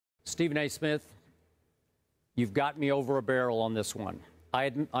Stephen A. Smith, you've got me over a barrel on this one.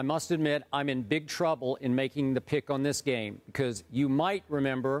 I must admit, I'm in big trouble in making the pick on this game because you might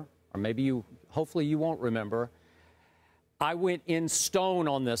remember, or maybe hopefully you won't remember, I went in stone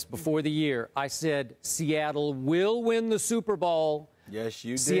on this before the year. I said Seattle will win the Super Bowl. Yes,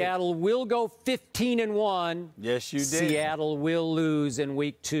 you did. Seattle will go 15-1. Yes, you did. Seattle will lose in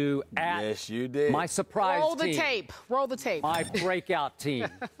week 2 at yes, you did. my surprise team. Roll the tape. Roll the tape. My breakout team.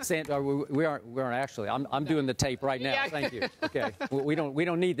 We aren't actually. I'm doing the tape right now. Yeah. Thank you. Okay. We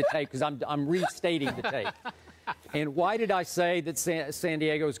don't need the tape because I'm restating the tape. And why did I say that San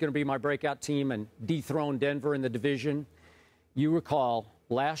Diego is going to be my breakout team and dethrone Denver in the division? You recall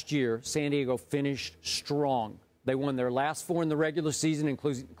last year San Diego finished strong. They won their last 4 in the regular season,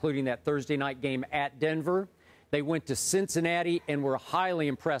 including that Thursday night game at Denver. They went to Cincinnati and were highly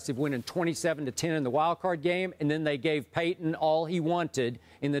impressive, winning 27-10 in the wild card game. And then they gave Peyton all he wanted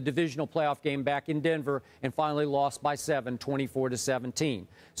in the divisional playoff game back in Denver and finally lost by 7, 24-17.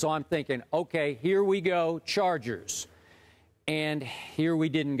 So I'm thinking, okay, here we go, Chargers. And here we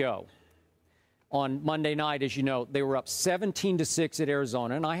didn't go. On Monday night, as you know, they were up 17-6 at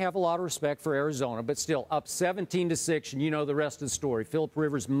Arizona, and I have a lot of respect for Arizona, but still up 17-6, and you know the rest of the story. Phillip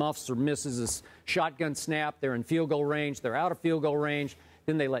Rivers muffs or misses a shotgun snap. They're in field goal range. They're out of field goal range.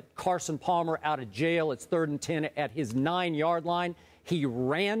 Then they let Carson Palmer out of jail. It's 3rd and 10 at his 9-yard line. He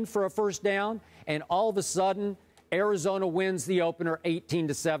ran for a first down, and all of a sudden, Arizona wins the opener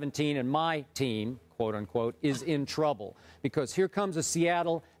 18-17, and my team, quote unquote, is in trouble because here comes a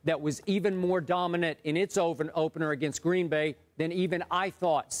Seattle that was even more dominant in its opener against Green Bay than even I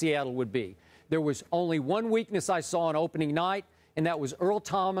thought Seattle would be. There was only one weakness I saw on opening night, and that was Earl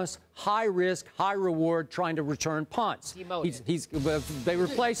Thomas, high risk, high reward, trying to return punts. They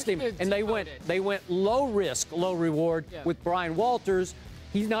replaced him, and they went low risk, low reward with Brian Walters.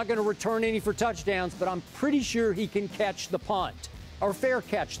 He's not going to return any for touchdowns, but I'm pretty sure he can catch the punt or fair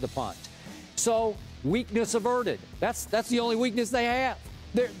catch the punt. So weakness averted. That's the only weakness they have.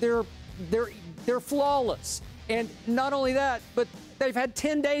 They're flawless. And not only that, but they've had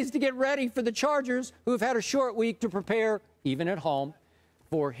 10 days to get ready for the Chargers, who have had a short week to prepare, even at home,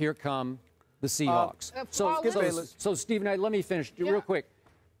 for here come the Seahawks. So Stephen, let me finish real quick.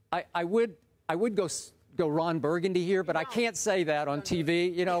 I would go Ron Burgundy here, but I can't say that on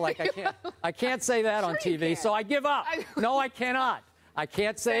TV. You know, like I can't say that on TV. So I give up. No, I cannot. I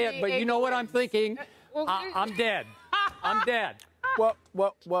can't say it, but you know what I'm thinking? I'm dead. I'm dead.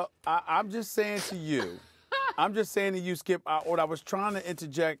 Well, I'm just saying to you, Skip, what I was trying to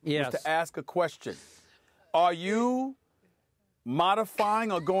interject was to ask a question. Are you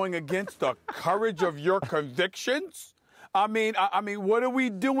modifying or going against the courage of your convictions? I mean, what are we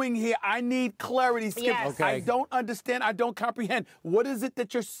doing here? I need clarity, Skip. Yes. Okay. I don't understand. I don't comprehend. What is it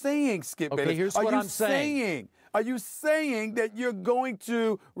that you're saying, Skip? Okay, here's what I'm saying. Are you saying that you're going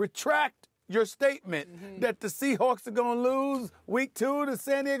to retract your statement that the Seahawks are going to lose week 2 to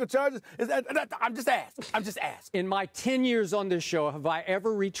San Diego Chargers? I'm just asking. In my 10 years on this show, have I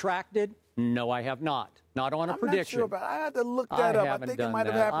ever retracted? No, I have not. Not on a prediction. I'm not sure, but I had to look that up. I think it might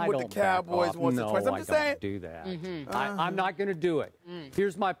have happened with the Cowboys once or twice. I'm just saying. Do that. I'm not going to do it.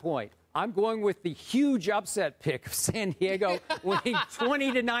 Here's my point. I'm going with the huge upset pick of San Diego winning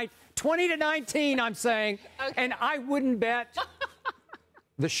 20-19, I'm saying. Okay. And I wouldn't bet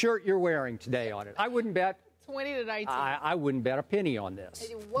the shirt you're wearing today on it. I wouldn't bet 20-19. I wouldn't bet a penny on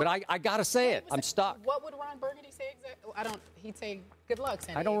this. But I got to say it. I'm stuck. What would Ron Burgundy say exactly? He'd say, good luck, San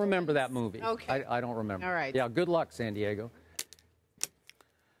Diego. I don't remember that movie. Okay. I don't remember. All right. Yeah, good luck, San Diego.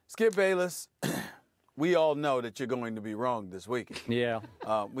 Skip Bayless, we all know that you're going to be wrong this weekend. Yeah.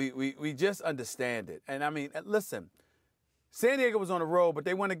 We just understand it. And, I mean, listen, San Diego was on the road, but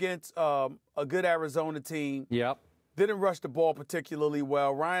they went against a good Arizona team. Yep. Didn't rush the ball particularly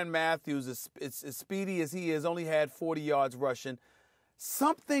well. Ryan Matthews, as speedy as he is, only had 40 yards rushing.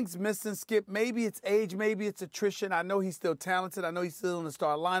 Something's missing, Skip. Maybe it's age, maybe it's attrition. I know he's still talented. I know he's still in the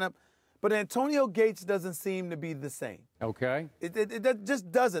start lineup. But Antonio Gates doesn't seem to be the same. Okay. It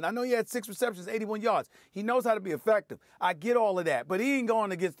just doesn't. I know he had 6 receptions, 81 yards. He knows how to be effective. I get all of that. But he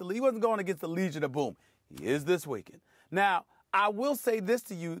wasn't going against the Legion of Boom. He is this weekend. Now, I will say this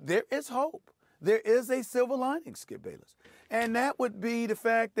to you. There is hope. There is a silver lining, Skip Bayless. And that would be the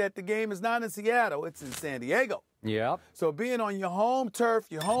fact that the game is not in Seattle. It's in San Diego. Yeah. So being on your home turf,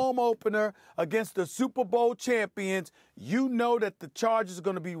 your home opener against the Super Bowl champions, you know that the Chargers are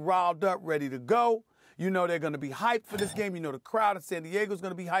going to be riled up, ready to go. You know they're going to be hyped for this game. You know the crowd in San Diego is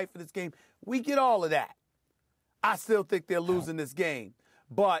going to be hyped for this game. We get all of that. I still think they're losing this game.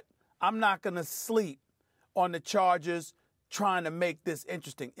 But I'm not going to sleep on the Chargers trying to make this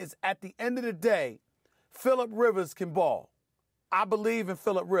interesting. It's at the end of the day, Phillip Rivers can ball. I believe in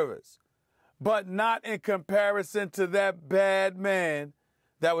Phillip Rivers, but not in comparison to that bad man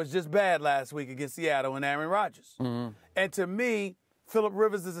that was just bad last week against Seattle and Aaron Rodgers. Mm-hmm. And to me, Phillip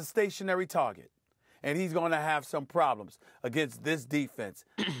Rivers is a stationary target, and he's going to have some problems against this defense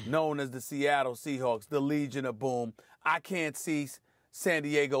known as the Seattle Seahawks, the Legion of Boom. I can't see San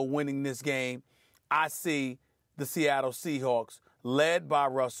Diego winning this game. I see the Seattle Seahawks led by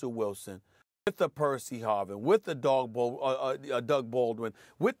Russell Wilson, with the Percy Harvin, with the Doug Baldwin,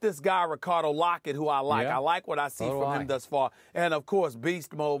 with this guy Ricardo Lockett, who I like. Yeah. I like what I see from him thus far. And, of course,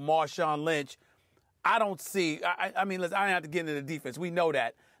 beast mode, Marshawn Lynch. I don't see – I mean, listen, I don't have to get into the defense. We know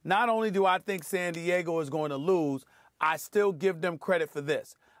that. Not only do I think San Diego is going to lose, I still give them credit for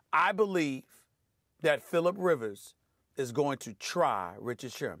this. I believe that Phillip Rivers is going to try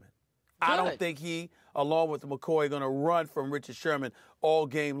Richard Sherman. Good. I don't think he, along with McCoy, are going to run from Richard Sherman all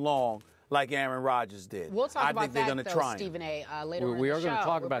game long like Aaron Rodgers did. We'll talk about that, though, Stephen A., later on in the show. We are going to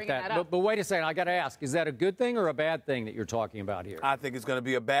talk about that. But wait a second. I got to ask, is that a good thing or a bad thing that you're talking about here? I think it's going to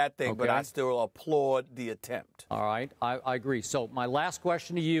be a bad thing, but I still applaud the attempt. All right. I agree. So my last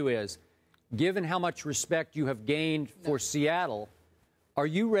question to you is, given how much respect you have gained for Seattle, are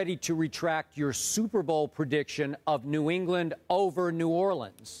you ready to retract your Super Bowl prediction of New England over New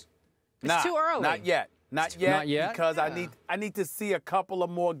Orleans? It's too early. Not yet. Not yet, because I need to see a couple of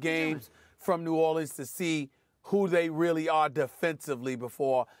more games from New Orleans to see who they really are defensively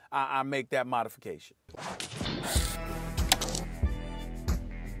before I make that modification.